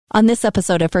On this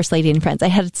episode of First Lady and Friends, I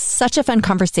had such a fun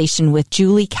conversation with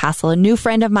Julie Castle, a new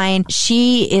friend of mine.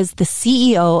 She is the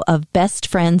CEO of Best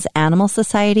Friends Animal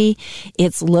Society.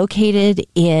 It's located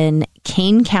in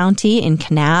Kane County in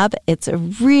Kanab. It's a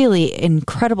really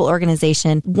incredible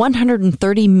organization,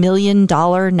 $130 million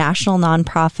national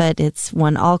nonprofit. It's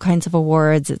won all kinds of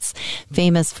awards. It's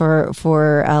famous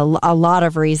for a lot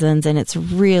of reasons, and it's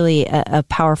really a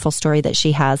powerful story that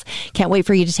she has. Can't wait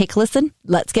for you to take a listen.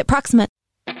 Let's get proximate.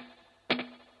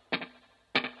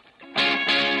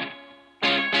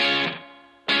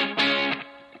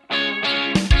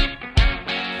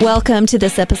 Welcome to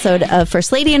this episode of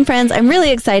First Lady and Friends. I'm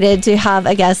really excited to have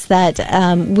a guest that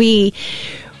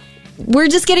we're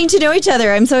just getting to know each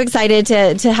other. I'm so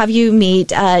excited to have you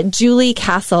meet Julie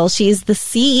Castle. She's the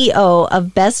CEO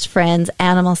of Best Friends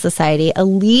Animal Society, a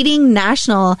leading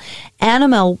national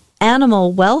animal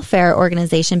welfare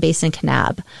organization based in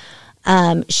Kanab.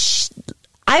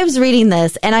 I was reading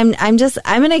this, and I'm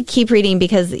going to keep reading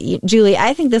because, Julie,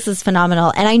 I think this is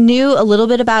phenomenal. And I knew a little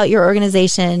bit about your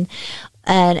organization.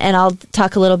 And I'll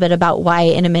talk a little bit about why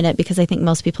in a minute, because I think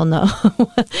most people know,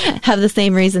 have the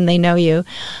same reason they know you.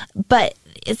 But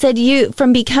it said you,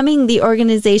 from becoming the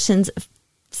organization's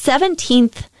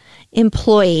 17th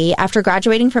employee after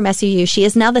graduating from SUU, she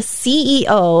is now the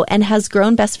CEO and has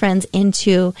grown Best Friends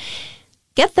into,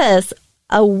 get this,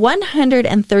 a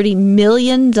 $130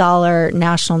 million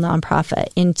national nonprofit.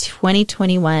 In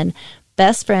 2021,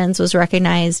 Best Friends was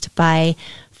recognized by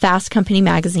Fast Company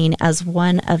magazine as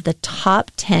one of the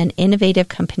top 10 innovative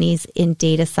companies in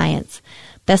data science.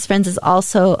 Best Friends is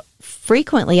also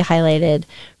frequently highlighted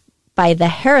by the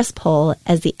Harris Poll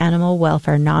as the Animal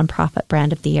Welfare Nonprofit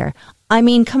Brand of the Year. I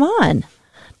mean, come on.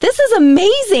 This is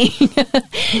amazing.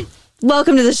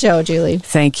 Welcome to the show, Julie.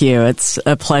 Thank you. It's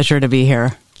a pleasure to be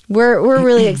here. We're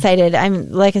really excited.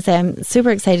 I'm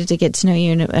super excited to get to know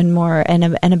you and more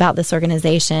and about this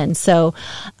organization. So,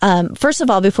 first of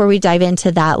all, before we dive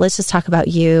into that, let's just talk about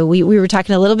you. We were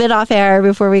talking a little bit off air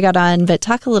before we got on, but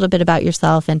talk a little bit about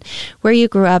yourself and where you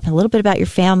grew up, and a little bit about your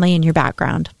family and your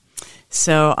background.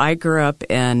 So I grew up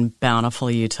in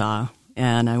Bountiful, Utah,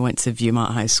 and I went to Viewmont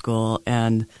High School,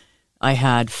 and I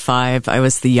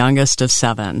was the youngest of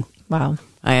 7. Wow.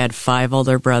 I had 5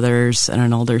 older brothers and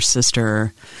an older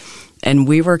sister, and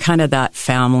we were kind of that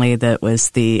family that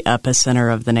was the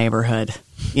epicenter of the neighborhood.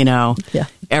 You know, yeah.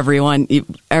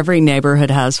 Every neighborhood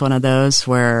has one of those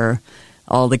where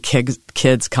all the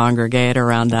kids congregate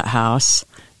around that house.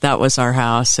 That was our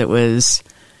house. It was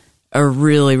a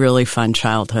really, really fun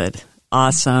childhood.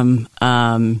 Awesome.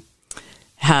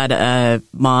 Had a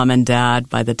mom and dad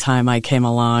by the time I came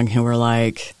along who were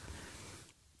like,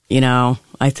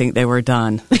 I think they were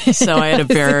done. So I had a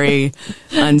very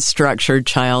unstructured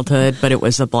childhood, but it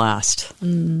was a blast.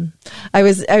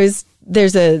 There's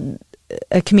a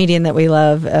comedian that we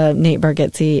love, Nate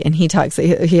Bargatze, and he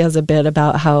has a bit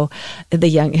about how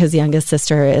his youngest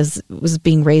sister was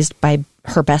being raised by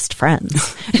her best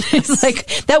friends. It's like,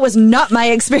 that was not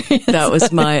my experience. That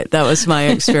was my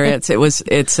experience.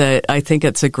 I think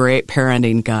it's a great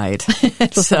parenting guide.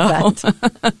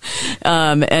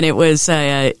 And it was,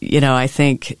 I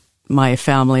think my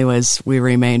family we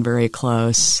remained very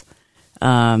close.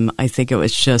 I think it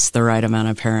was just the right amount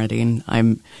of parenting.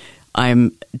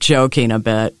 I'm joking a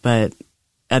bit, but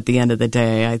at the end of the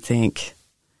day, I think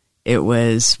it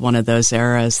was one of those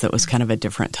eras that was kind of a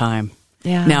different time.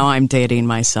 Yeah. Now I'm dating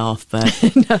myself, but,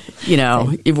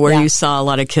 you saw a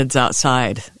lot of kids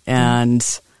outside and,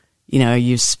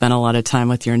 you spent a lot of time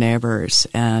with your neighbors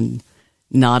and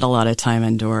not a lot of time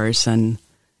indoors. And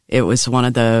it was one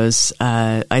of those,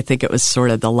 I think it was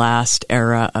sort of the last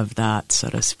era of that, so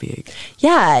to speak.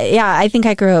 Yeah. I think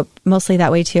I grew up mostly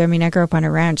that way too. I mean, I grew up on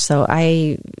a ranch, so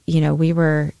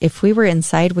if we were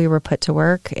inside, we were put to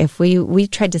work. If we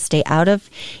tried to stay out of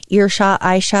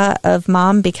eyeshot of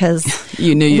mom, because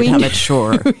you knew you'd have a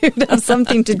chore. We'd have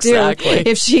something to do. Exactly.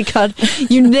 If she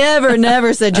you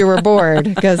never said you were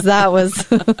bored, because that was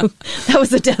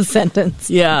a death sentence.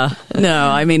 Yeah. No,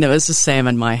 I mean, it was the same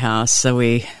in my house. So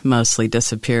we mostly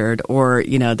disappeared, or,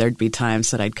 there'd be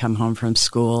times that I'd come home from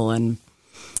school and,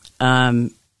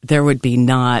 there would be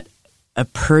not a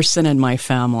person in my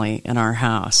family in our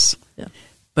house,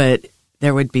 but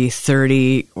there would be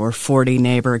 30 or 40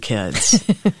 neighbor kids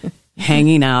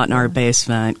hanging out in our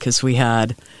basement, because we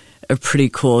had a pretty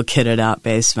cool kitted out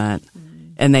basement,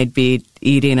 and they'd be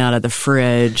eating out of the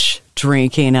fridge,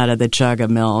 drinking out of the jug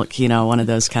of milk, one of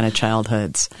those kind of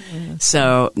childhoods. Yeah.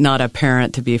 So not a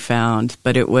parent to be found,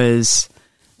 but it was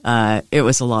a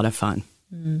lot of fun.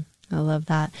 I love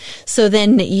that. So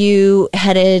then you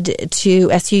headed to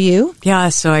SUU? Yeah,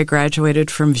 so I graduated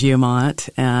from Viewmont,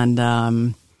 and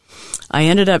I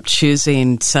ended up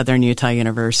choosing Southern Utah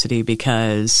University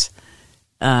because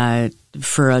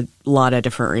for a lot of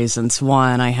different reasons.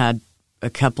 One, I had a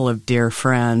couple of dear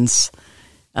friends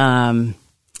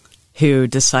who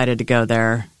decided to go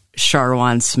there,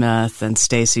 Sharwan Smith and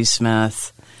Stacy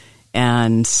Smith,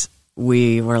 and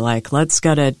we were like, let's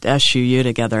go to SUU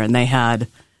together. And they had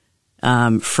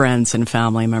friends and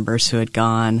family members who had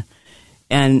gone.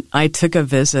 And I took a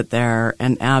visit there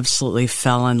and absolutely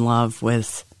fell in love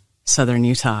with Southern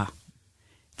Utah.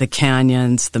 The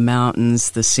canyons, the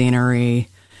mountains, the scenery.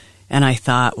 And I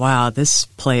thought, wow, this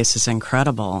place is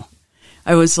incredible.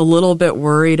 I was a little bit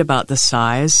worried about the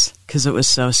size because it was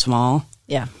so small.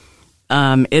 Yeah.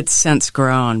 It's since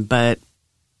grown, but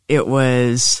it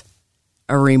was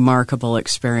a remarkable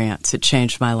experience. It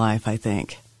changed my life, I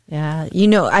think. Yeah.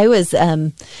 I was,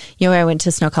 I went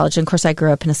to Snow College, and of course I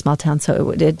grew up in a small town,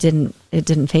 so it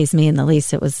didn't faze me in the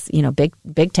least. It was,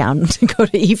 big town to go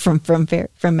to Ephraim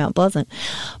from Mount Pleasant.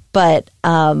 But,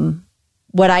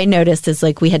 what I noticed is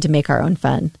like we had to make our own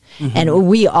fun, and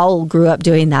we all grew up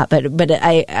doing that. But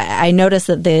I noticed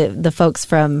that the folks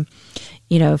from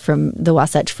the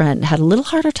Wasatch Front had a little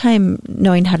harder time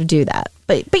knowing how to do that.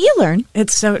 But you learn.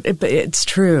 It's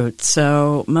true.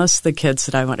 So most of the kids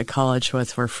that I went to college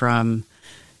with were from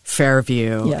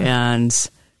Fairview and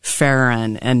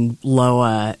Farron and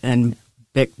Loa and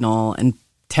Bicknell and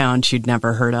towns you'd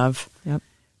never heard of. Yep.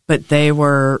 But they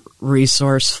were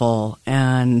resourceful,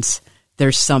 and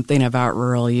there's something about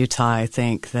rural Utah, I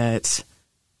think, that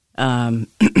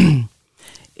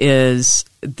is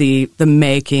the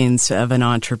makings of an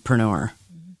entrepreneur.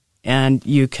 And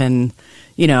you can,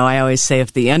 I always say,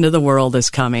 if the end of the world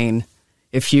is coming,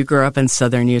 if you grew up in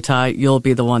Southern Utah, you'll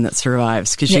be the one that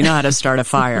survives because you know how to start a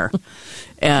fire.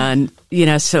 And,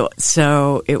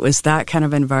 so it was that kind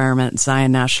of environment.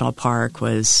 Zion National Park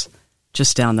was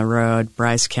just down the road.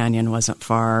 Bryce Canyon wasn't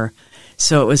far.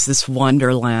 So it was this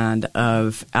wonderland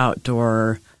of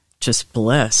outdoor just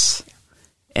bliss.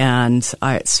 And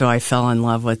I fell in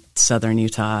love with Southern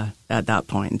Utah at that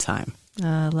point in time. Oh,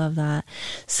 I love that.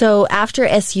 So after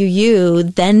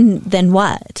SUU, then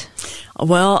what?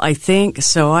 Well, I think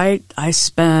so. I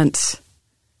spent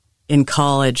in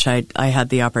college. I had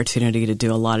the opportunity to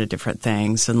do a lot of different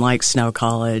things, and like Snow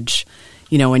College,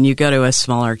 when you go to a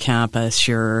smaller campus,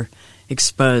 you're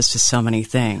exposed to so many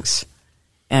things.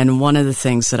 And one of the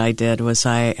things that I did was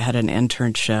I had an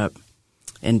internship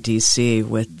in D.C.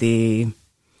 with the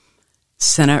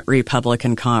Senate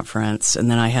Republican Conference,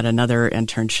 and then I had another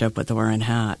internship with Orrin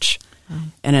Hatch. Oh.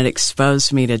 And it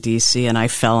exposed me to D.C., and I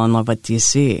fell in love with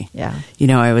D.C. Yeah.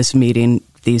 I was meeting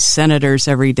these senators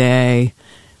every day.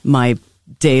 My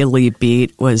daily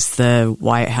beat was the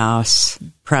White House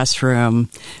press room.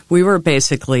 We were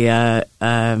basically a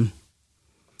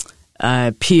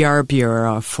PR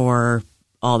bureau for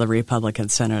all the Republican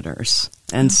senators.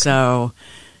 And so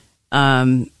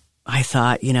I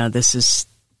thought,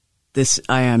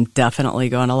 I am definitely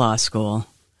going to law school,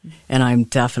 and I'm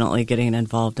definitely getting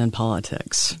involved in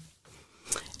politics.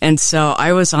 And so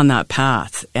I was on that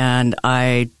path, and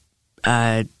I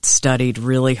studied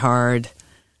really hard.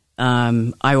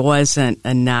 I wasn't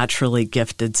a naturally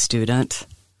gifted student,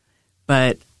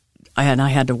 but I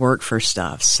had to work for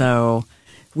stuff. So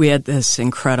we had this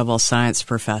incredible science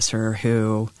professor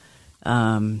who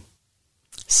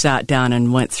sat down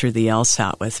and went through the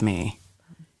LSAT with me.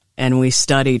 And we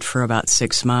studied for about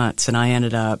 6 months, and I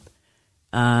ended up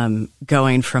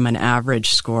going from an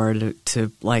average score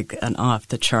to like an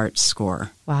off-the-chart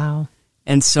score. Wow.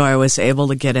 And so I was able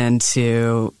to get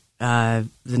into the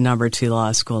number 2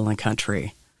 law school in the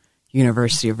country,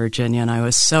 University of Virginia, and I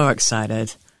was so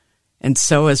excited. And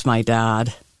so was my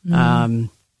dad.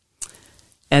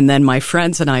 And then my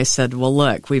friends and I said, well,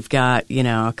 look, we've got,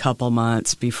 a couple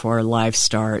months before life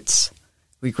starts.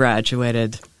 We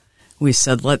graduated. We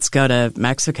said, let's go to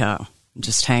Mexico and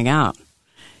just hang out.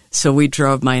 So we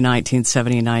drove my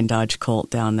 1979 Dodge Colt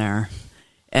down there.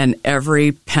 And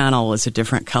every panel was a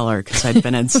different color because I'd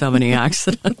been in so many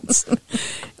accidents.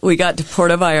 We got to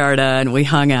Puerto Vallarta and we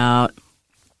hung out,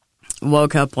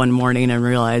 woke up one morning and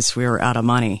realized we were out of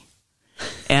money.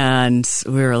 And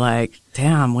we were like,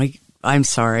 damn, I'm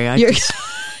sorry.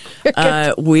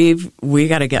 We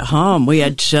got to get home. We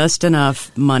had just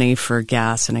enough money for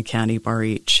gas and a candy bar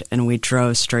each, and we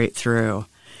drove straight through.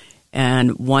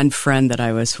 And one friend that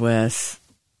I was with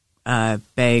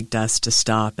begged us to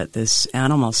stop at this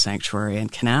animal sanctuary in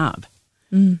Kanab.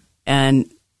 And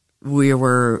we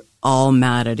were all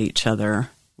mad at each other.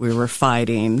 We were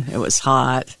fighting. It was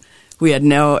hot. We had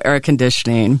no air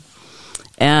conditioning.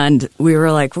 And we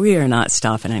were like, we are not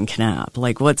stopping in Kanab.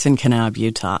 Like, what's in Kanab,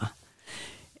 Utah?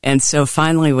 And so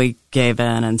finally we gave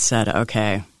in and said,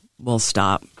 okay, we'll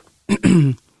stop.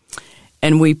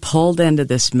 And we pulled into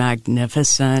this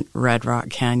magnificent Red Rock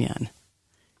Canyon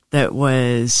that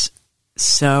was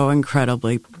so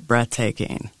incredibly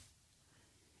breathtaking.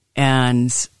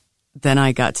 And then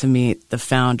I got to meet the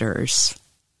founders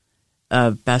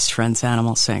of Best Friends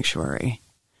Animal Sanctuary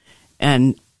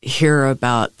and hear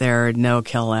about their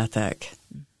no-kill ethic.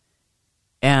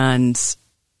 And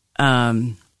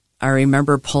I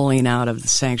remember pulling out of the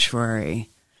sanctuary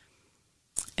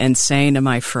and saying to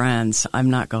my friends, I'm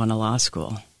not going to law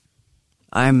school.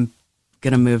 I'm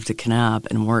going to move to Kanab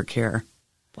and work here.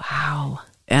 Wow.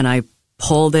 And I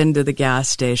pulled into the gas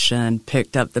station,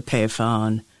 picked up the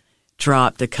payphone,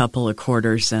 dropped a couple of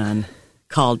quarters in,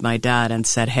 called my dad and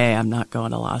said, hey, I'm not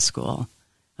going to law school.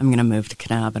 I'm going to move to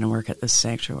Kanab and work at this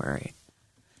sanctuary.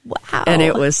 Wow. And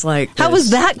it was like How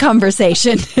was that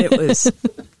conversation? It was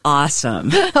awesome.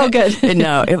 Oh, good.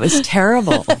 No, it was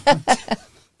terrible.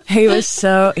 He was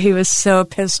so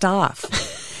pissed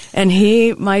off. And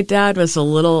my dad was a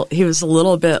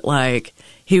little bit like,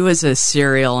 he was a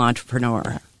serial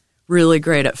entrepreneur, really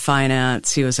great at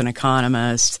finance. He was an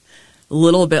economist, a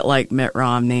little bit like Mitt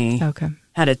Romney. Okay.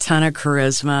 Had a ton of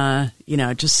charisma,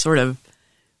 just sort of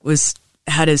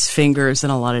had his fingers in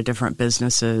a lot of different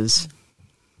businesses.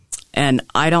 And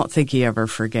I don't think he ever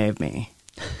forgave me.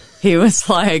 He was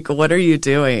like, what are you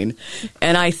doing?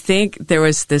 And I think there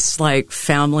was this like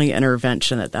family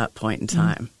intervention at that point in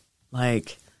time.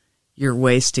 Like, you're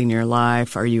wasting your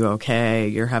life. Are you okay?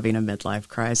 You're having a midlife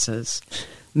crisis.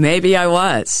 Maybe I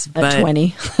was. But at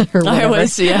 20 or whatever. I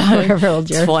was, whatever old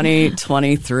you're. 20,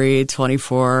 23,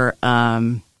 24.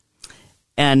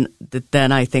 And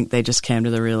then I think they just came to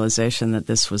the realization that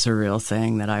this was a real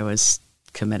thing that I was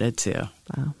committed to.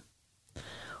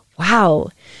 Wow.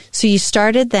 So you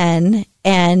started then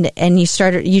and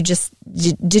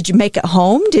did you make it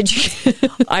home? Did you?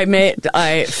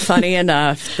 Funny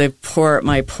enough,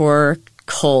 my poor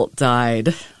colt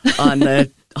died on the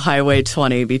Highway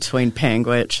 20 between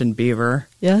Panguitch and Beaver.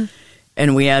 Yeah.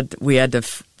 And we had to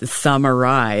thumb a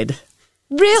ride.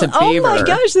 Really? Oh my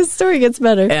gosh, this story gets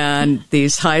better. And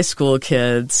these high school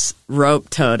kids rope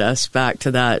towed us back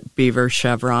to that Beaver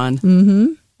Chevron.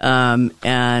 Mm-hmm.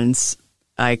 And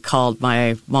I called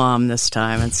my mom this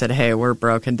time and said, hey, we're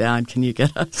broken down. Can you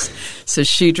get us? So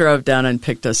she drove down and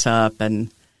picked us up, and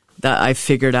that I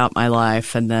figured out my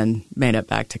life and then made it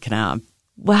back to Kanab.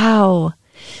 Wow.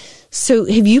 So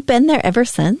have you been there ever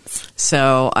since?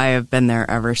 So I have been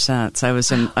there ever since. I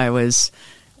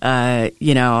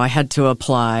had to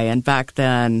apply. And back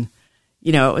then,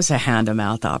 it was a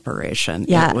hand-to-mouth operation.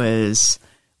 Yeah.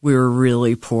 We were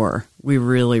really poor. We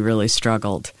really, really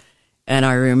struggled. And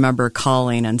I remember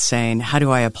calling and saying, how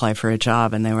do I apply for a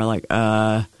job? And they were like,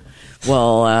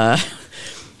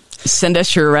 send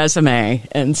us your resume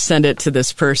and send it to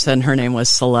this person. Her name was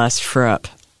Celeste Fripp.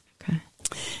 Okay.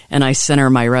 And I sent her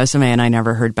my resume and I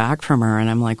never heard back from her. And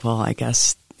I'm like, well, I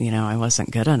guess, I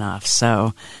wasn't good enough.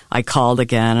 So I called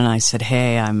again and I said,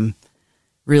 hey, I'm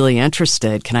really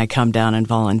interested. Can I come down and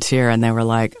volunteer? And they were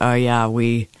like, oh, yeah,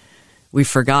 we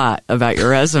forgot about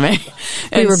your resume.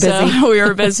 We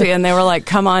were busy. And they were like,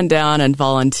 come on down and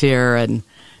volunteer. And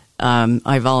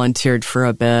I volunteered for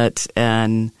a bit.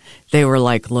 And they were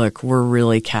like, look, we're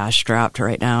really cash strapped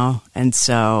right now. And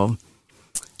so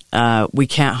we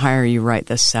can't hire you right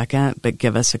this second, but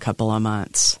give us a couple of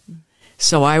months.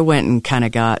 So I went and kind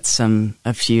of got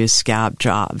a few scab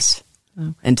jobs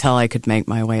until I could make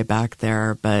my way back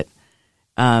there. But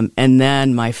and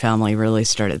then my family really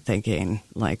started thinking,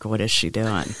 like, what is she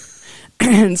doing?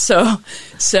 And so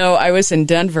I was in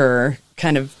Denver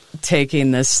kind of taking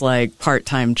this like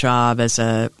part-time job as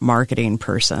a marketing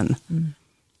person.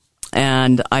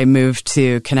 And I moved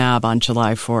to Kanab on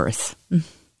July 4th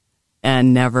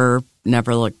and never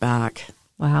looked back.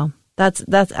 Wow.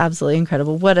 That's absolutely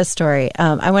incredible. What a story.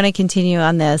 I want to continue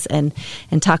on this and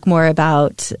talk more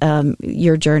about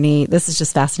your journey. This is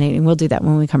just fascinating. We'll do that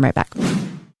when we come right back.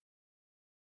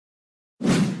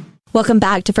 Welcome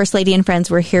back to First Lady and Friends.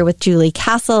 We're here with Julie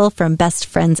Castle from Best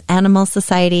Friends Animal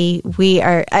Society.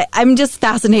 I'm just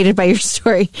fascinated by your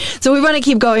story. So we want to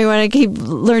keep going. We want to keep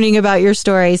learning about your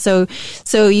story. So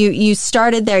you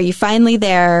started there. You finally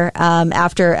there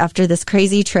after this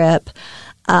crazy trip.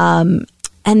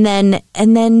 And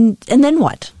then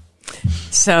what?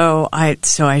 So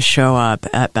I show up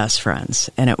at Best Friends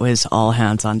and it was all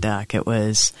hands on deck. It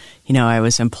was, I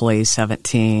was employee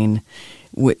 17.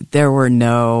 There were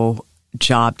no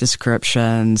job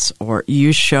descriptions, or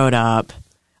you showed up.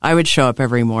 I would show up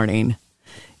every morning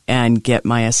and get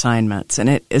my assignments. And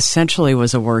it essentially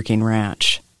was a working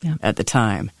ranch at the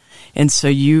time. And so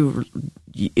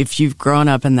if you've grown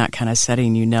up in that kind of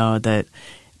setting, you know that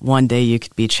one day you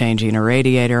could be changing a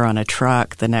radiator on a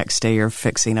truck. The next day you're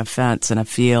fixing a fence in a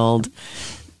field.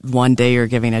 One day you're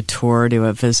giving a tour to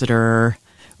a visitor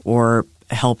or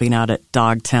helping out at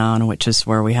Dogtown, which is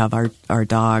where we have our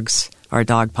dogs, our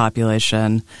dog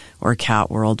population, or Cat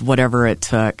World, whatever it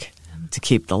took to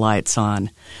keep the lights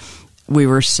on. We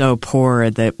were so poor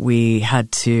that we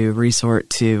had to resort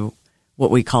to what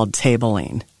we called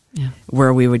tabling,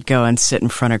 where we would go and sit in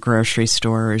front of grocery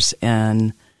stores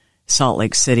in Salt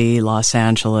Lake City, Los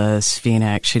Angeles,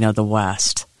 Phoenix, the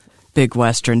West, big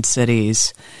Western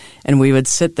cities. And we would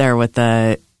sit there with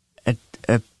a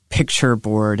picture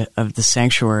board of the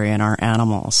sanctuary and our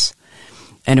animals.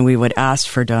 And we would ask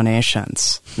for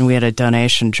donations. And we had a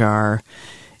donation jar.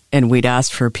 And we'd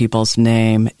ask for people's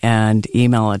name and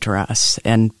email address.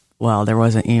 And, well, there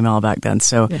wasn't email back then,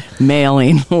 so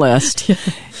mailing list.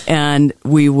 And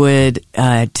we would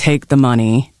take the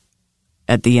money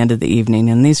at the end of the evening.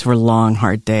 And these were long,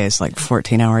 hard days, like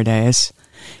 14-hour days.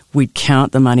 We'd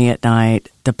count the money at night,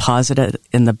 deposit it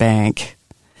in the bank,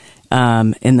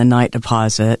 in the night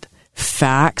deposit,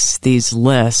 fax these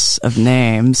lists of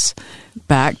names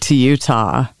back to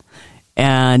Utah.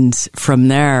 And from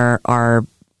there, our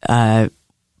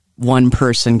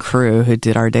one-person crew who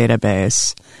did our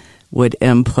database would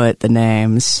input the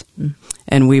names,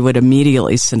 and we would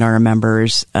immediately send our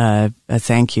members a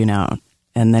thank you note,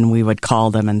 and then we would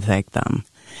call them and thank them.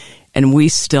 And we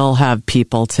still have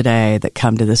people today that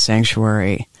come to the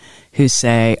sanctuary who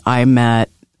say, I met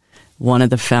one of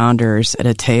the founders at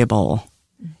a table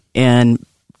in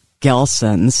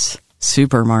Gelson's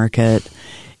supermarket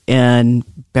in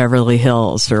Beverly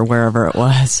Hills or wherever it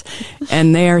was.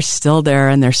 And they are still there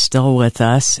and they're still with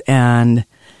us. And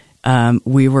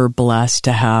we were blessed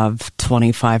to have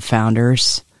 25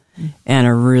 founders and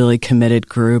a really committed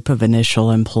group of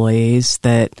initial employees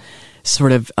that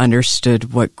sort of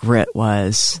understood what grit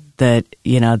was, that,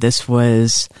 this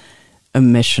was a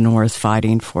mission worth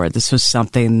fighting for. This was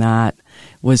something that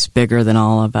was bigger than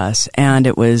all of us. And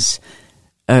it was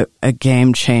a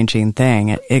game-changing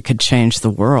thing. It could change the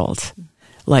world.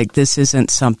 Like, this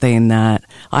isn't something that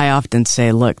I often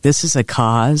say, look, this is a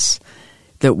cause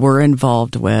that we're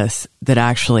involved with that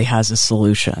actually has a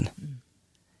solution.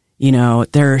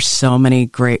 There are so many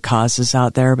great causes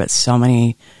out there, but so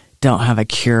many don't have a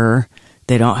cure.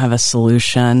 They don't have a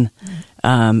solution.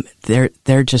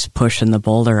 They're just pushing the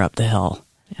boulder up the hill,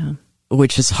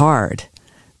 which is hard.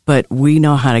 But we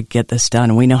know how to get this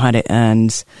done. We know how to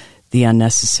end the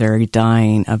unnecessary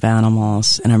dying of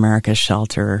animals in America's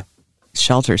shelter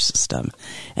system.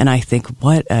 And I think,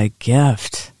 what a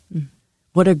gift.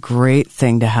 What a great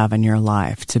thing to have in your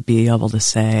life, to be able to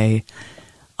say,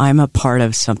 I'm a part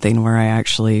of something where I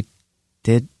actually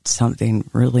did something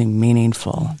really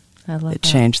meaningful. I love that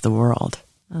changed the world.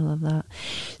 I love that.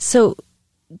 So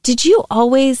did you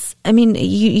always,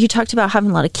 you talked about having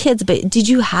a lot of kids, but did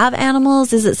you have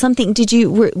animals? Is it something,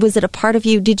 was it a part of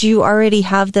you? Did you already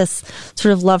have this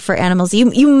sort of love for animals?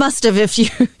 You must have, if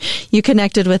you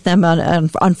connected with them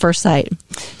on first sight.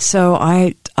 So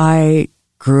I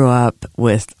grew up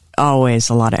with always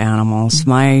a lot of animals.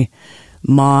 My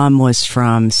mom was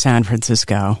from San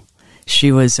Francisco.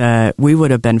 She was, we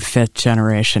would have been 5th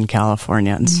generation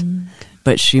Californians,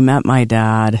 but she met my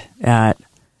dad at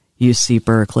UC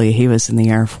Berkeley. He was in the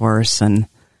Air Force and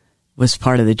was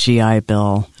part of the GI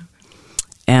Bill.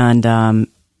 And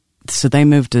so they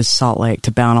moved to Salt Lake,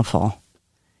 to Bountiful.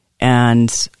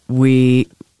 And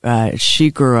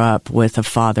she grew up with a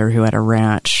father who had a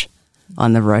ranch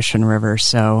on the Russian River.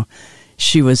 So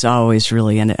she was always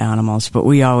really into animals, but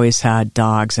we always had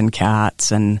dogs and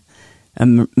cats and a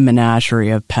menagerie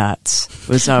of pets. It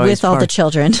was always with all the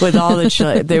children. With all the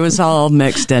children. They was all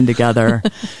mixed in together.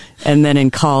 And then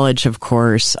in college, of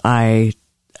course, I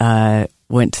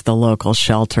went to the local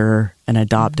shelter and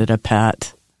adopted a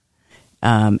pet,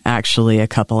 actually a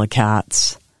couple of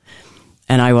cats.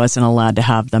 And I wasn't allowed to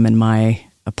have them in my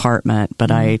apartment,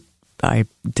 but I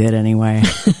did anyway.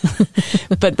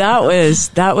 But that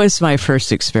was my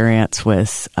first experience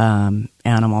with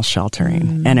animal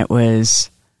sheltering. And it was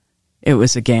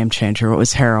a game changer. It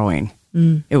was harrowing.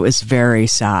 It was very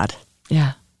sad.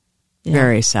 Yeah.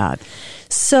 Very sad.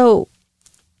 So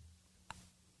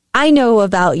I know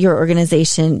about your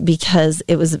organization because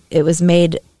it was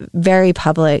made very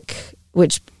public,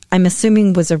 which I'm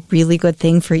assuming was a really good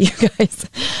thing for you guys,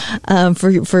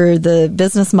 for the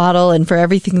business model and for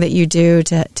everything that you do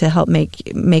to help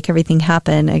make everything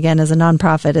happen. Again, as a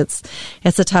nonprofit,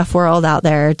 it's a tough world out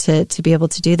there to be able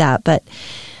to do that. But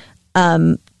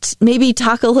maybe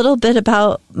talk a little bit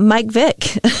about Mike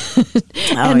Vick,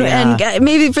 and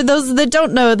maybe for those that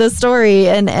don't know the story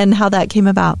and how that came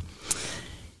about.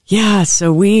 Yeah,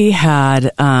 so we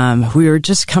were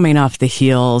just coming off the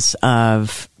heels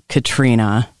of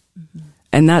Katrina,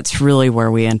 and that's really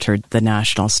where we entered the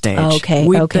national stage. Okay,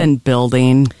 We've been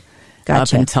building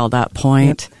Gotcha. up until that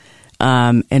point.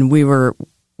 Yep. And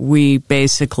we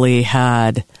basically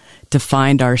had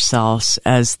defined ourselves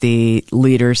as the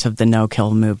leaders of the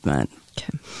no-kill movement.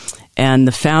 Okay. And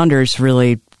the founders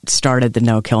really started the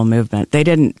no-kill movement. They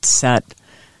didn't set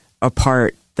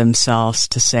apart themselves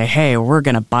to say, hey, we're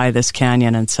going to buy this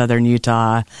canyon in southern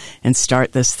Utah and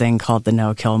start this thing called the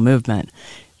no-kill movement.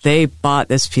 They bought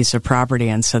this piece of property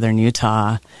in southern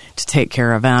Utah to take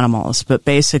care of animals. But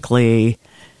basically,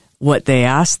 what they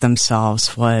asked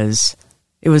themselves was,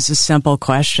 it was a simple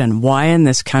question. Why in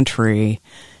this country,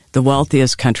 the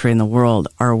wealthiest country in the world,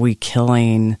 are we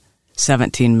killing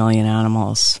 17 million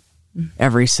animals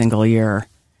every single year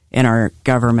in our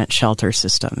government shelter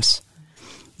systems?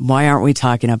 Why aren't we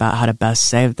talking about how to best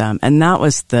save them? And that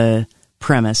was the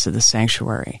premise of the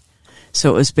sanctuary. So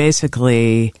it was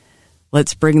basically,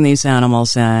 let's bring these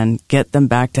animals in, get them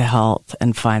back to health,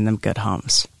 and find them good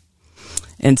homes.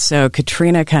 And so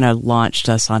Katrina kind of launched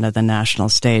us onto the national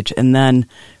stage. And then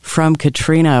from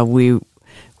Katrina, we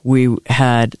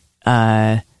had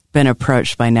been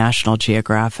approached by National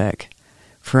Geographic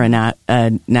for a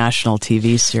national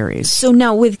TV series. So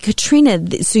now with Katrina,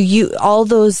 all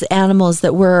those animals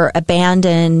that were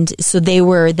abandoned, so they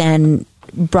were then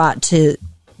brought to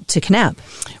Kanab.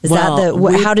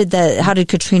 How did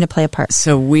Katrina play a part?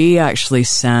 So we actually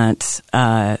sent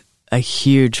a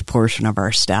huge portion of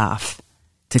our staff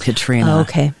to Katrina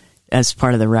as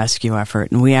part of the rescue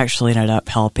effort. And we actually ended up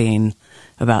helping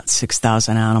about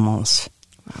 6,000 animals.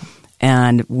 Wow.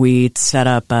 And we set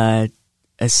up a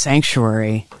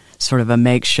sanctuary, sort of a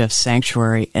makeshift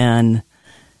sanctuary in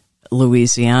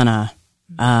Louisiana,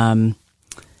 in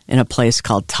a place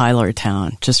called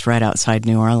Tylertown, just right outside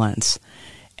New Orleans.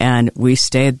 And we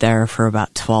stayed there for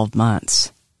about 12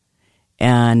 months.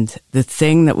 And the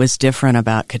thing that was different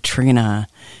about Katrina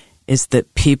is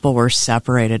that people were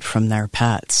separated from their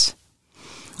pets.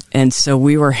 And so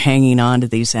we were hanging on to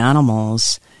these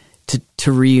animals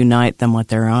to reunite them with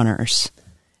their owners.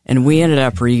 And we ended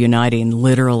up reuniting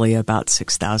literally about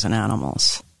 6,000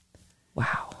 animals.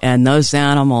 Wow. And those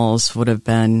animals would have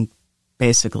been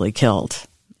basically killed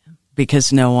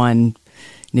because no one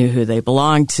knew who they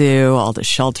belonged to. All the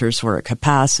shelters were at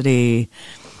capacity.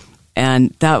 And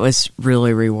that was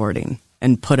really rewarding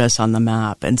and put us on the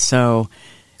map. And so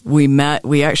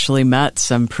we actually met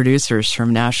some producers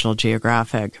from National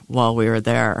Geographic while we were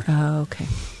there. Oh, okay.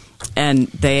 And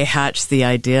they hatched the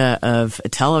idea of a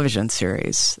television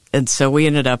series. And so we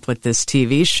ended up with this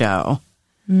TV show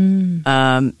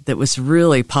that was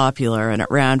really popular, and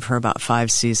it ran for about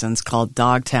 5 seasons, called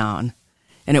Dogtown.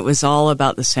 And it was all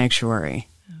about the sanctuary.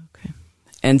 Okay.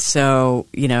 And so,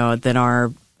 then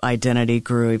our identity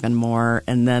grew even more,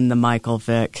 and then the Michael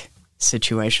Vick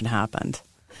situation happened.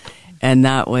 And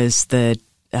that was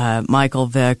Michael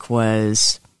Vick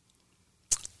was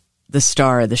the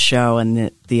star of the show in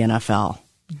the NFL.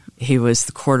 He was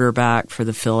the quarterback for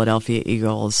the Philadelphia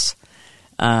Eagles,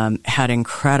 had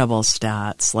incredible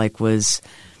stats,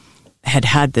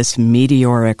 had this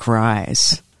meteoric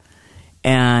rise,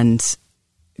 and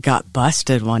got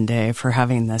busted one day for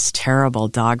having this terrible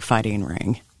dogfighting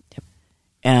ring. Yep.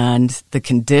 And the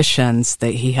conditions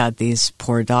that he had these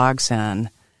poor dogs in,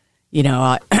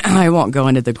 I won't go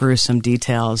into the gruesome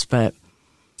details, but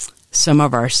some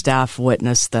of our staff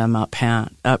witnessed them up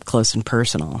close and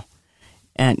personal.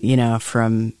 And,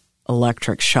 from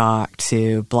electric shock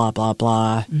to blah, blah,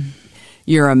 blah. Mm.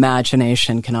 Your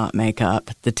imagination cannot make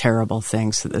up the terrible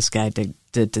things that this guy did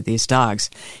to these dogs.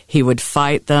 He would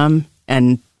fight them,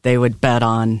 and they would bet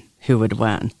on who would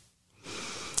win.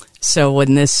 So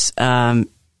when this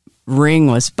ring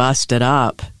was busted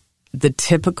up, the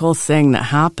typical thing that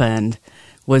happened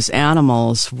was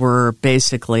animals were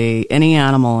basically, any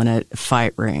animal in a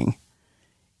fight ring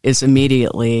is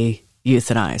immediately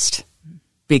euthanized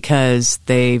because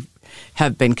they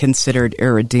have been considered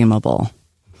irredeemable,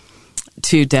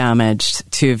 too damaged,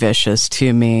 too vicious,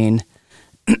 too mean.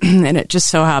 And it just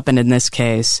so happened in this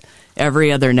case,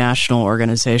 every other national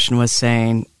organization was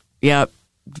saying, yep,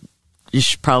 you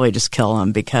should probably just kill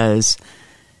them because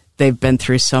they've been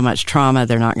through so much trauma,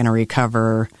 they're not going to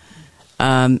recover.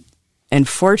 And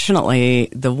fortunately,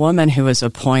 the woman who was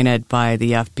appointed by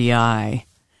the FBI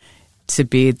to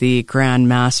be the grand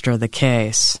master of the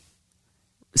case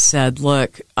said,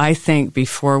 look, I think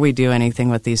before we do anything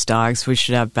with these dogs, we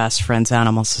should have Best Friends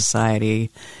Animal Society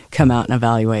come out and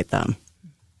evaluate them.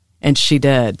 And she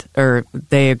did, or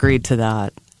they agreed to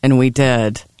that, and we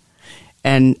did.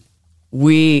 And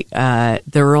there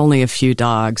were only a few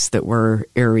dogs that were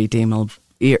irredeemably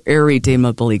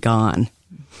gone.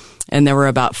 And there were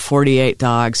about 48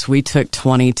 dogs. We took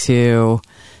 22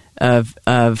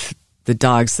 of the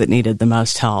dogs that needed the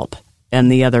most help, and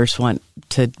the others went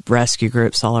to rescue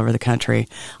groups all over the country.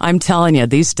 I'm telling you,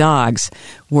 these dogs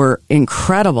were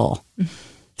incredible,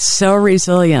 so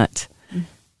resilient.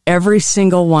 Every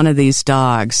single one of these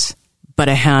dogs, but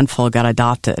a handful, got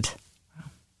adopted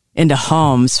into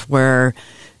homes where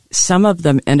some of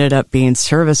them ended up being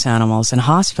service animals in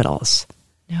hospitals.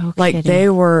 No like kidding. They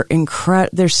were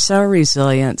incredible. They're so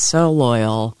resilient, so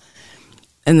loyal.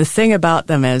 And the thing about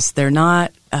them is they're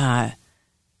not,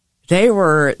 they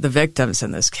were the victims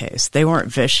in this case. They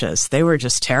weren't vicious. They were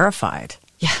just terrified.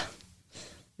 Yeah.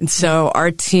 And so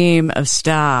our team of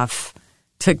staff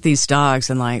took these dogs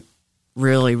and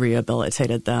really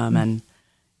rehabilitated them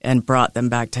and brought them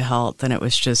back to health. And it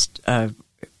was just a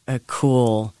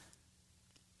cool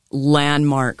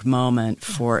landmark moment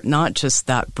for not just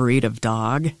that breed of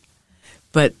dog,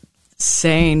 but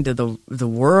saying to the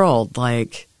world,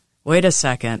 wait a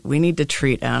second, we need to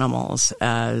treat animals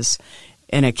as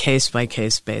in a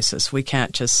case-by-case basis. We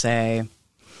can't just say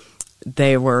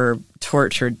they were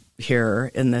tortured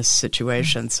here in this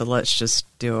situation, so let's just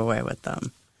do away with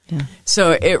them. Yeah.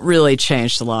 So it really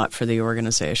changed a lot for the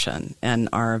organization and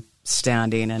our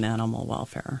standing in animal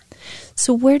welfare.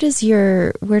 So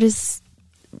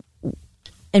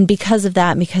and because of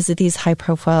that, because of these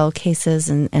high-profile cases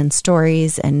and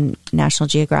stories and National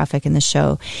Geographic and the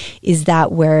show, is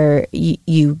that where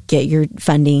you get your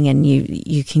funding and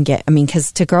you can get,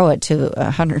 because to grow it to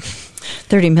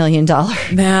 $130 million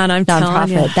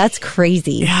nonprofit, that's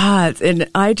crazy. Yeah, and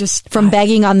I just... From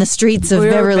begging on the streets of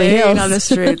Beverly Hills. On the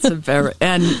streets of Beverly...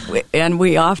 And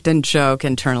we often joke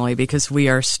internally because we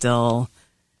are still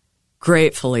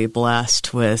gratefully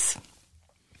blessed with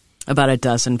about a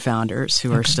dozen founders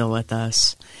who are still with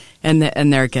us, and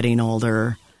they're getting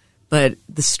older. But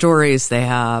the stories they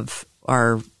have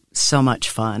are so much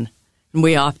fun. And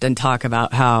we often talk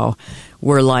about how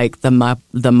we're like the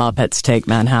Muppets Take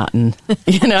Manhattan.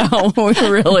 We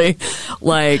really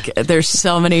there's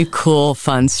so many cool,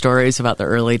 fun stories about the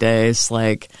early days.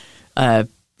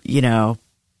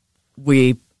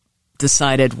 We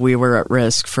decided we were at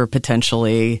risk for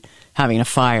potentially having a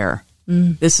fire.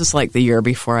 This is the year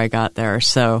before I got there.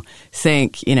 So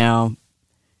think,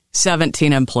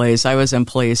 17 employees. I was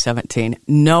employee 17.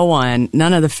 None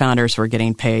of the founders were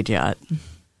getting paid yet.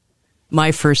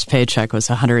 My first paycheck was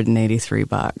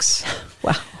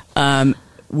 $183. Wow.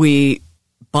 We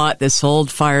bought this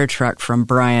old fire truck from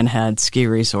Brian Head Ski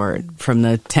Resort from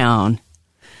the town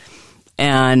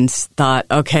and thought,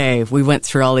 okay, we went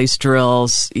through all these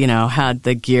drills, had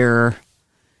the gear,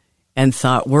 and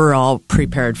thought, we're all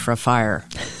prepared for a fire.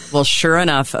 Well, sure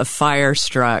enough, a fire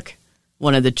struck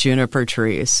one of the juniper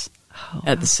trees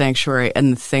at the sanctuary,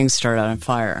 and the thing started on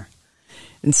fire.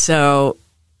 And so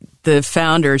the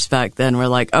founders back then were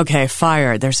like, okay,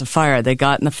 fire, there's a fire. They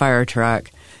got in the fire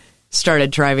truck, started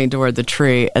driving toward the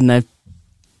tree, and the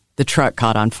truck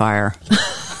caught on fire.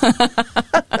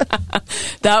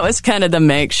 That was kind of the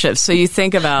makeshift. So you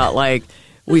think about,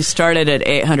 we started at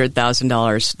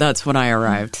 $800,000. That's when I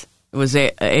arrived. It was an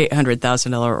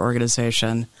 $800,000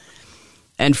 organization.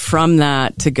 And from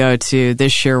that to go to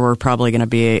this year, we're probably going to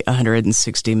be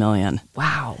 $160 million.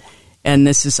 Wow. And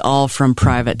this is all from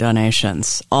private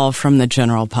donations, all from the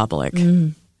general public.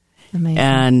 Amazing.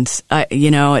 And,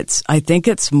 I think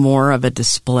it's more of a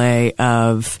display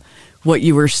of what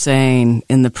you were saying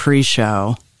in the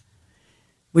pre-show,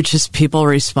 which is people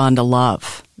respond to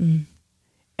love.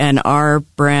 And our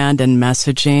brand and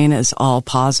messaging is all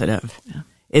positive. Yeah.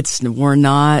 We're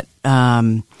not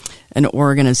an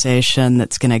organization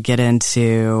that's going to get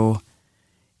into,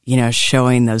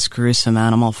 showing those gruesome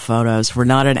animal photos. We're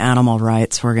not an animal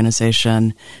rights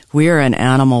organization. We are an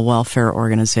animal welfare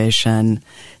organization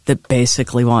that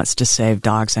basically wants to save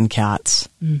dogs and cats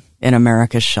in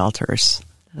America's shelters.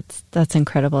 That's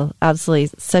incredible. Absolutely.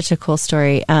 Such a cool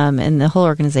story. And the whole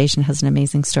organization has an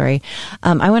amazing story.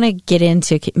 I want to get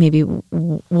into maybe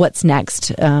what's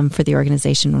next for the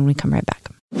organization when we come right back.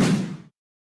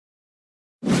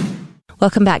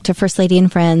 Welcome back to First Lady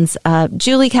and Friends.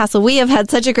 Julie Castle, we have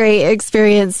had such a great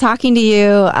experience talking to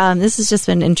you. This has just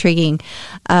been intriguing.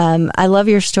 I love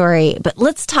your story, but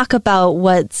let's talk about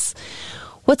what's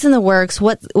in the works,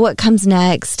 what comes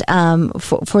next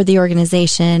for the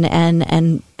organization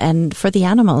and for the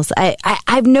animals.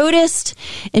 I've noticed,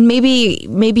 and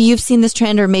maybe you've seen this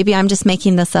trend, or maybe I'm just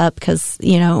making this up because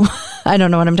I don't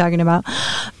know what I'm talking about.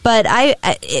 But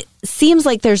it seems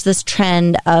like there's this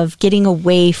trend of getting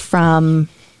away from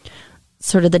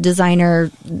sort of the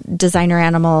designer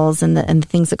animals and the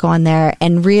things that go on there,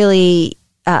 and really.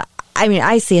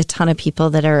 I see a ton of people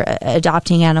that are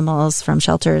adopting animals from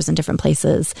shelters in different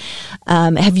places.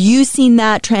 Have you seen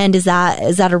that trend? Is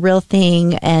that a real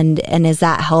thing? And has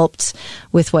that helped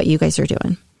with what you guys are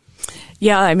doing?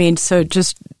 Yeah, so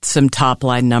just some top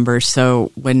line numbers.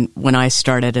 So when I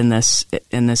started in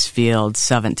this field,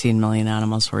 17 million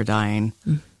animals were dying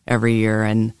every year,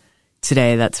 and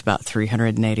today that's about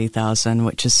 380,000,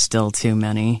 which is still too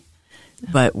many.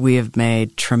 But we have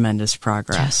made tremendous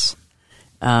progress.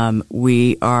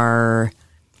 We are,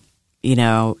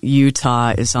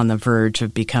 Utah is on the verge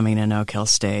of becoming a no-kill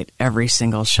state. Every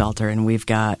single shelter, and we've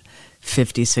got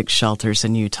 56 shelters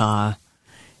in Utah.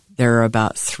 There are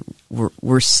about,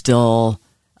 we're still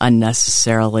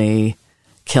unnecessarily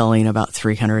killing about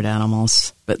 300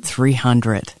 animals, but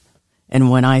 300.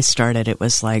 And when I started, it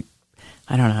was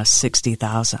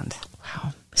 60,000.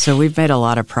 Wow. So we've made a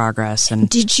lot of progress. And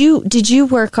did you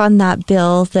work on that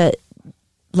bill that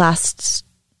last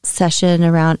session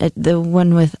around the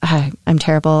one with I'm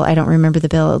terrible, I don't remember the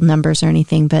bill numbers or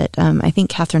anything, but I think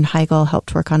Katherine Heigl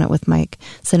helped work on it with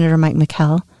Senator Mike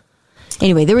McKell.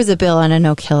 Anyway, there was a bill on a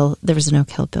no-kill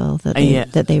bill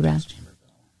that they ran.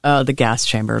 Oh, the gas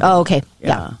chamber bill. Oh, okay.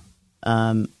 Yeah.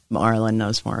 Marlon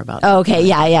knows more about that. Oh, okay.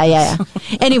 Yeah.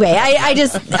 Anyway, I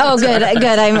just, good.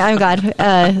 I'm glad.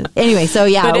 Anyway, so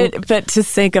yeah. But to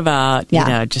think about,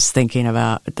 just thinking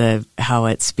about how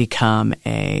it's become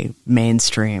a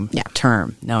mainstream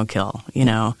term, no kill,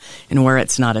 and where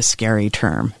it's not a scary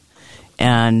term.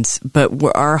 But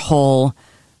our whole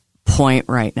point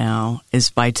right now is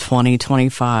by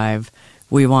 2025,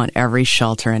 we want every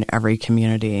shelter in every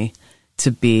community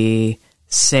to be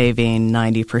saving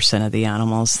 90% of the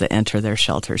animals that enter their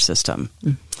shelter system.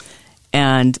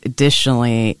 And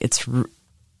additionally,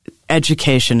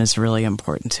 education is really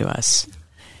important to us.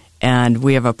 And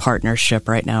we have a partnership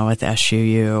right now with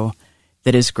SUU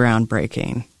that is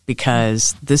groundbreaking,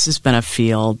 because this has been a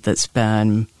field that's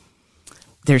been,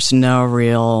 you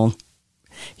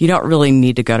don't really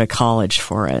need to go to college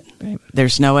for it. Right.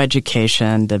 There's no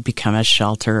education to become a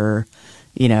shelter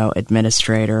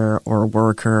administrator or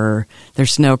worker.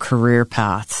 There's no career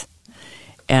path.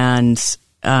 And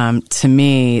to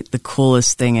me, the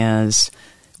coolest thing is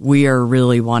we are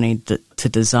really wanting to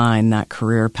design that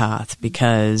career path,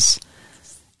 because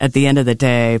at the end of the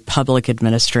day, public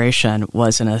administration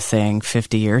wasn't a thing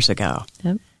 50 years ago.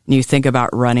 Yep. And you think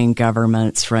about running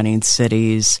governments, running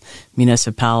cities,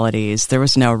 municipalities, there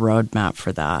was no roadmap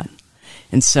for that.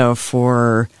 And so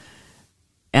for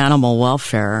animal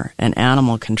welfare and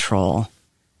animal control,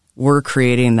 we're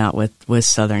creating that with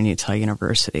Southern Utah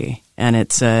University. And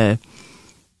it's a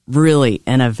really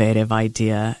innovative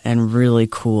idea and really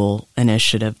cool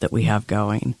initiative that we have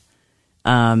going.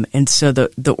 And so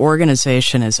the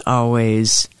organization is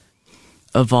always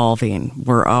evolving.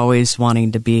 We're always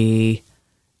wanting to be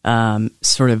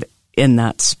sort of in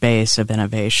that space of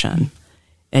innovation.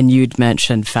 And you'd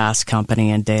mentioned Fast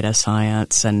Company and data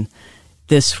science, and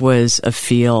this was a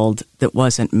field that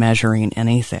wasn't measuring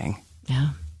anything. Yeah.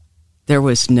 There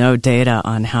was no data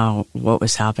on what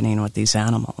was happening with these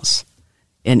animals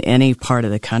in any part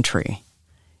of the country.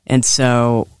 And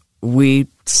so we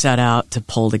set out to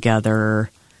pull together,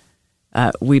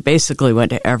 we basically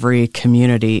went to every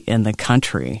community in the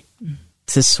country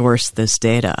to source this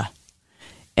data,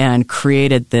 and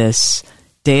created this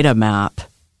data map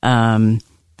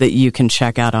that you can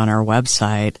check out on our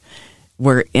website,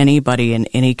 where anybody in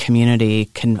any community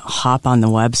can hop on the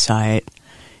website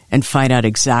and find out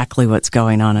exactly what's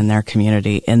going on in their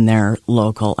community, in their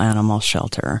local animal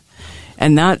shelter.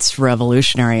 And that's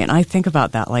revolutionary. And I think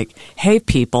about that hey,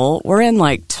 people, we're in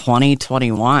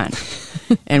 2021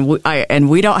 and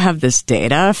we don't have this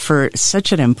data for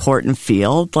such an important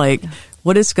field.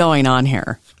 What is going on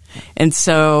here? And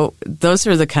so those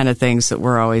are the kind of things that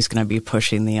we're always going to be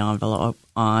pushing the envelope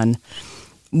on.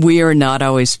 We are not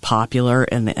always popular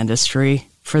in the industry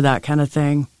for that kind of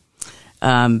thing,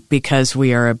 because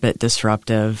we are a bit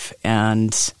disruptive,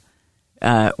 and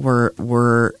and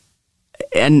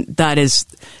that is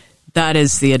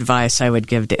the advice I would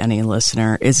give to any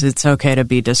listener: is it's okay to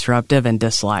be disruptive and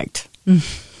disliked.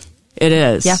 It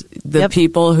is. Yeah. The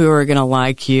people who are going to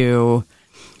like you,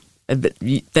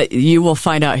 that you will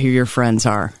find out who your friends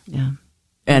are. Yeah.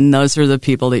 And those are the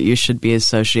people that you should be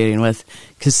associating with,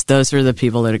 because those are the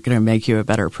people that are going to make you a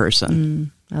better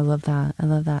person. I love that. I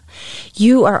love that.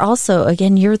 You are also,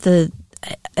 again,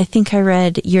 I think I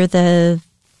read you're the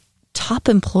top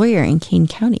employer in Kane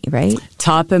County, right?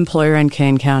 Top employer in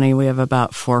Kane County. We have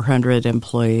about 400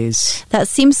 employees. That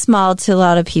seems small to a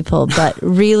lot of people, but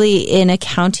really in a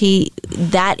county,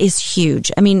 that is huge.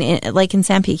 I mean, like in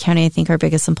Sanpete County, I think our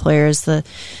biggest employer is the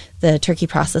turkey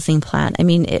processing plant. I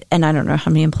mean, and I don't know how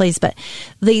many employees, but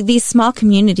these small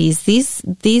communities, these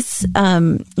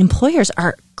employers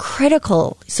are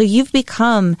critical. So you've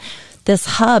become this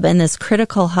hub and this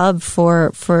critical hub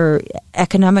for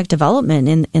economic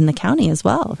development in the county as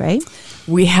well, right?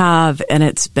 We have, and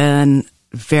it's been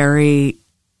very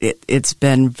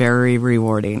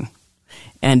rewarding.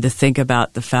 And to think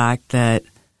about the fact that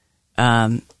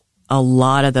a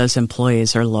lot of those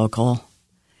employees are local,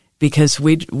 because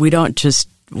we don't just,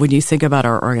 when you think about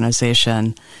our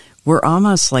organization, we're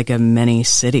almost like a mini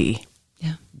city.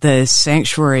 Yeah. The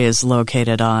sanctuary is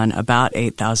located on about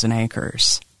 8,000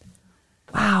 acres.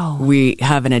 Wow. We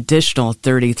have an additional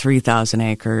 33,000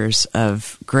 acres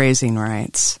of grazing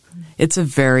rights. It's a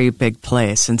very big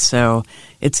place, and so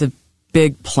it's a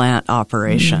big plant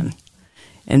operation.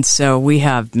 And so we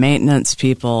have maintenance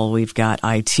people, we've got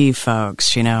IT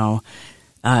folks, we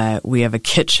have a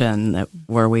kitchen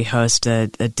where we host a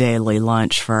daily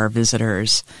lunch for our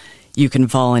visitors. You can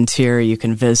volunteer, you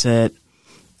can visit.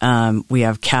 We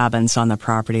have cabins on the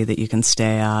property that you can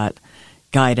stay at.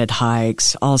 Guided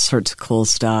hikes, all sorts of cool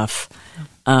stuff.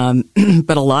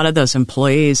 But a lot of those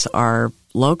employees are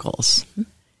locals.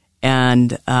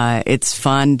 And it's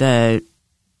fun to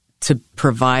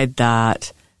provide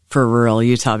that for rural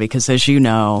Utah, because as you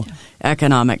know,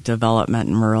 economic development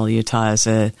in rural Utah is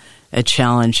a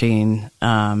challenging,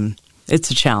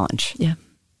 it's a challenge. Yeah.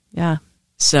 Yeah.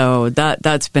 So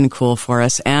that's been cool for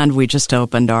us. And we just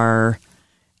opened our,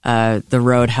 the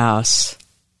Roadhouse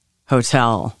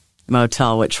Motel,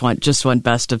 which just won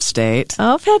Best of State.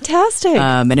 Oh, fantastic.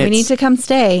 And we need to come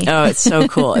stay. Oh, it's so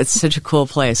cool. It's such a cool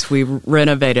place. We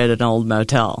renovated an old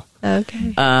motel.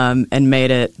 Okay. And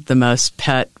made it the most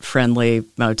pet-friendly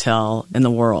motel in the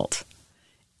world.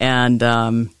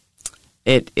 And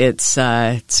it's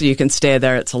so you can stay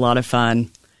there. It's a lot of fun.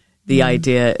 The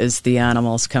idea is the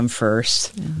animals come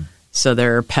first. Yeah. So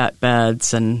there are pet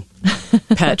beds and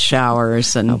pet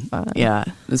showers. And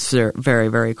it's very,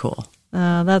 very cool.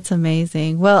 Oh, that's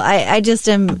amazing. Well, I'm just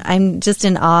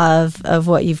in awe of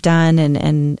what you've done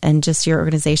and just your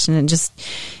organization, and just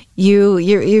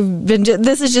you've been,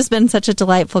 this has just been such a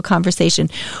delightful conversation.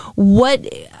 What,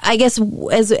 I guess,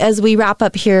 as we wrap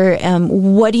up here,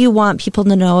 what do you want people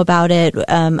to know about it,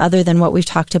 other than what we've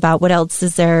talked about? What else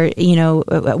is there,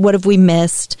 what have we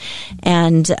missed?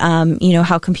 And,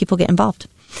 how can people get involved?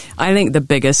 I think the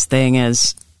biggest thing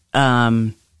is,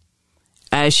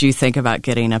 as you think about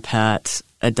getting a pet,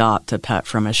 adopt a pet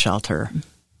from a shelter.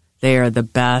 They are the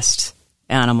best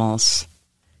animals.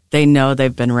 They know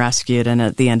they've been rescued, and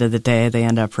at the end of the day, they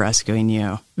end up rescuing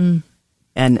you. And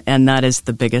that is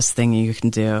the biggest thing you can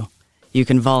do. You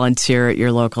can volunteer at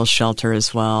your local shelter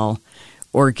as well,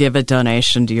 or give a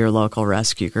donation to your local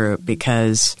rescue group,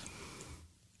 because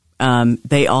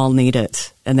they all need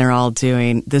it, and they're all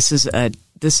doing. This is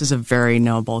a very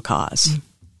noble cause.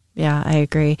 Yeah, I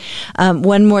agree.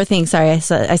 One more thing. Sorry, I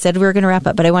said we were going to wrap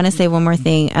up, but I want to say one more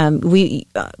thing.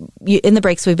 In the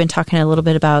breaks, we've been talking a little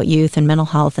bit about youth and mental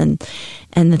health and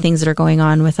the things that are going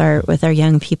on with our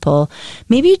young people.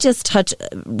 Maybe just touch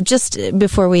just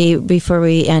before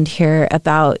we end here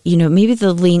about maybe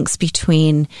the links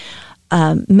between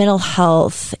mental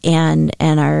health and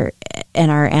our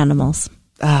animals.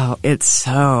 Oh,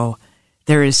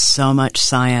 there is so much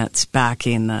science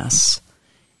backing this,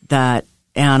 that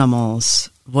animals,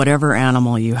 whatever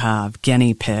animal you have,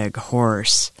 guinea pig,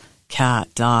 horse, cat,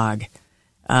 dog,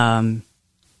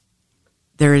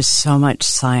 there is so much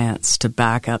science to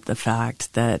back up the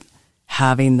fact that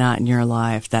having that in your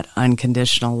life, that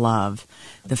unconditional love,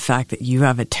 the fact that you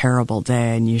have a terrible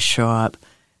day and you show up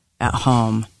at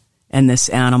home and this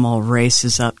animal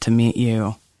races up to meet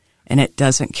you, and it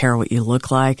doesn't care what you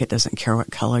look like, it doesn't care what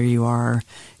color you are,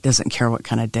 it doesn't care what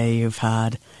kind of day you've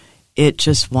had. It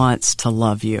just wants to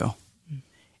love you.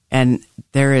 And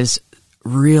there is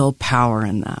real power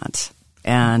in that.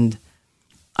 And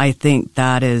I think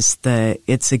that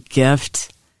it's a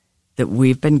gift that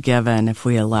we've been given if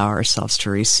we allow ourselves to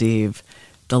receive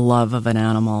the love of an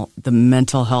animal. The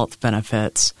mental health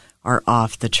benefits are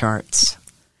off the charts.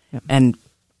 Yep. And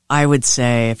I would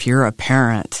say if you're a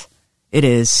parent, it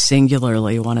is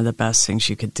singularly one of the best things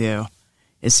you could do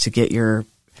is to get your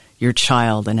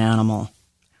child an animal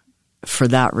for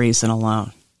that reason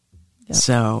alone. Yep.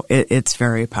 So it's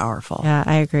very powerful. Yeah,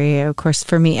 I agree. Of course,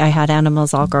 for me, I had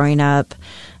animals all growing up.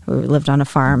 We lived on a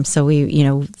farm, so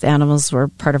the animals were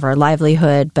part of our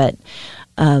livelihood. But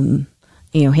we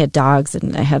had dogs,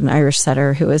 and I had an Irish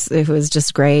setter who was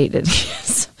just great. It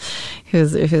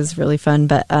was really fun.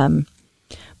 But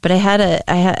I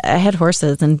had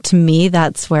horses, and to me,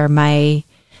 that's where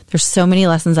there's so many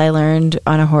lessons I learned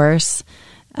on a horse.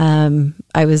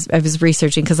 I was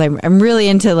researching because I'm really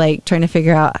into like trying to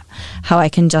figure out how I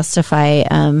can justify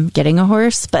getting a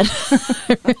horse, but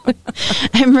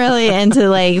I'm really into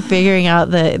like figuring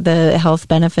out the health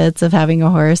benefits of having a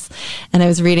horse. And I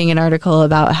was reading an article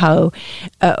about how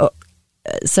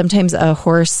sometimes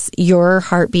your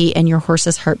heartbeat and your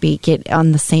horse's heartbeat get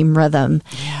on the same rhythm.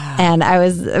 Yeah. And I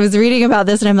was reading about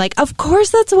this, and I'm like, of course,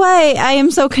 that's why I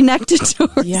am so connected to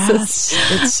horses. Yes,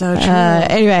 it's so true.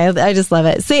 Anyway, I just love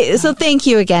it. So thank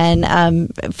you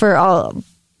again for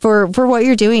what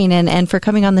you're doing and for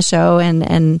coming on the show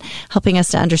and helping us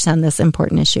to understand this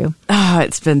important issue. Oh,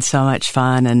 it's been so much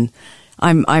fun, and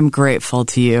I'm grateful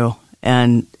to you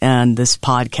and this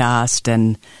podcast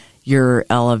and your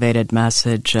elevated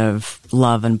message of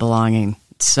love and belonging.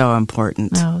 It's so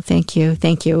important. Oh, thank you.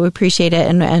 We appreciate it.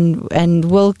 And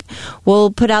we'll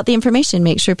put out the information,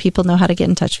 make sure people know how to get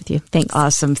in touch with you. Thanks.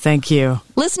 Awesome. Thank you.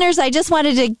 Listeners, I just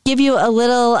wanted to give you a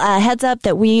little heads up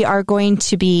that we are going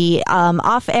to be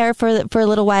off air for a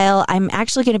little while. I'm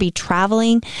actually going to be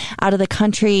traveling out of the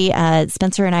country.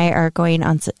 Spencer and I are going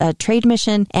on a trade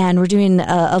mission, and we're doing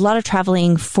a lot of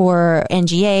traveling for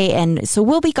NGA. And so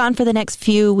we'll be gone for the next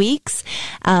few weeks.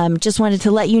 Just wanted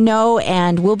to let you know,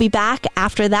 and we'll be back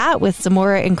after that with some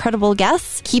more incredible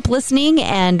guests. Keep listening,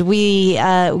 and we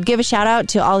give a shout out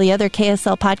to all the other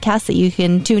KSL podcasts that you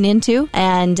can tune into,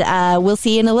 and we'll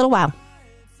see you in a little while.